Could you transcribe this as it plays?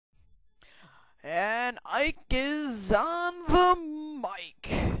And Ike is on the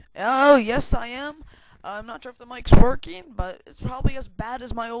mic. Oh, yes, I am. I'm not sure if the mic's working, but it's probably as bad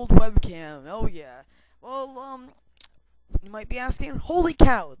as my old webcam. Oh, yeah. Well, you might be asking, holy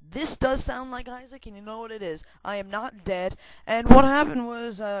cow, this does sound like Isaac, and you know what it is. I am not dead. And what happened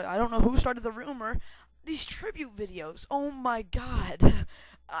was, I don't know who started the rumor. These tribute videos. Oh, my God.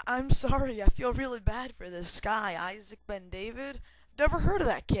 I'm sorry. I feel really bad for this guy, Isaac Ben David. Never heard of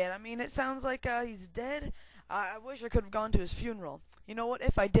that kid. I mean, it sounds like he's dead. I wish I could have gone to his funeral. You know what?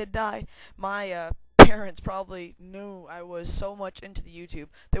 If I did die, my parents probably knew I was so much into the YouTube.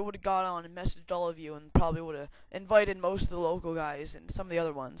 They would have got on and messaged all of you and probably would have invited most of the local guys and some of the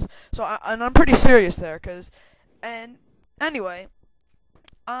other ones. So, and I'm pretty serious there, and anyway,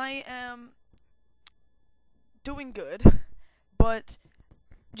 I am doing good, but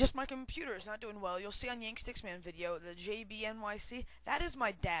just my computer is not doing well. You'll see on Yank Sticksman video, the JBNYC, that is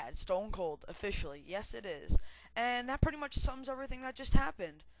my dad, Stone Cold, officially. Yes, it is. And that pretty much sums everything that just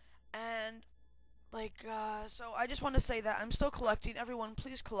happened. And, so I just want to say that I'm still collecting. Everyone,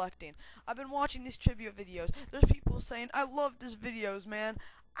 please collecting. I've been watching these tribute videos. There's people saying, I love these videos, man.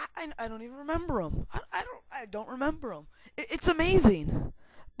 I don't even remember them. I don't remember them. It's amazing.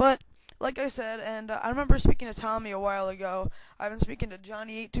 But like I said, and I remember speaking to Tommy a while ago. I've been speaking to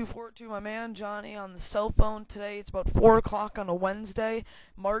Johnny8242, my man Johnny, on the cell phone today. It's about 4 o'clock on a Wednesday,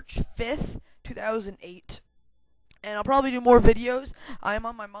 March 5th, 2008. And I'll probably do more videos. I am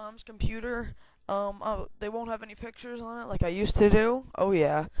on my mom's computer. They won't have any pictures on it like I used to do. Oh,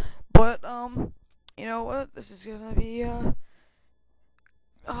 yeah. But, you know what? This is gonna be,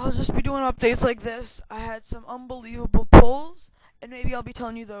 I'll just be doing updates like this. I had some unbelievable pulls, and maybe I'll be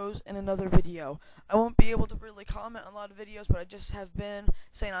telling you those in another video. I won't be able to really comment on a lot of videos, but I just have been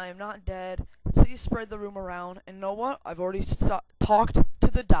saying I am not dead. Please spread the rumor around, and you know what? I've already talked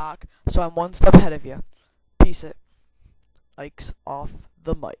to the doc, so I'm one step ahead of you. Peace it. Ike's off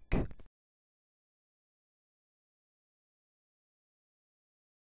the mic.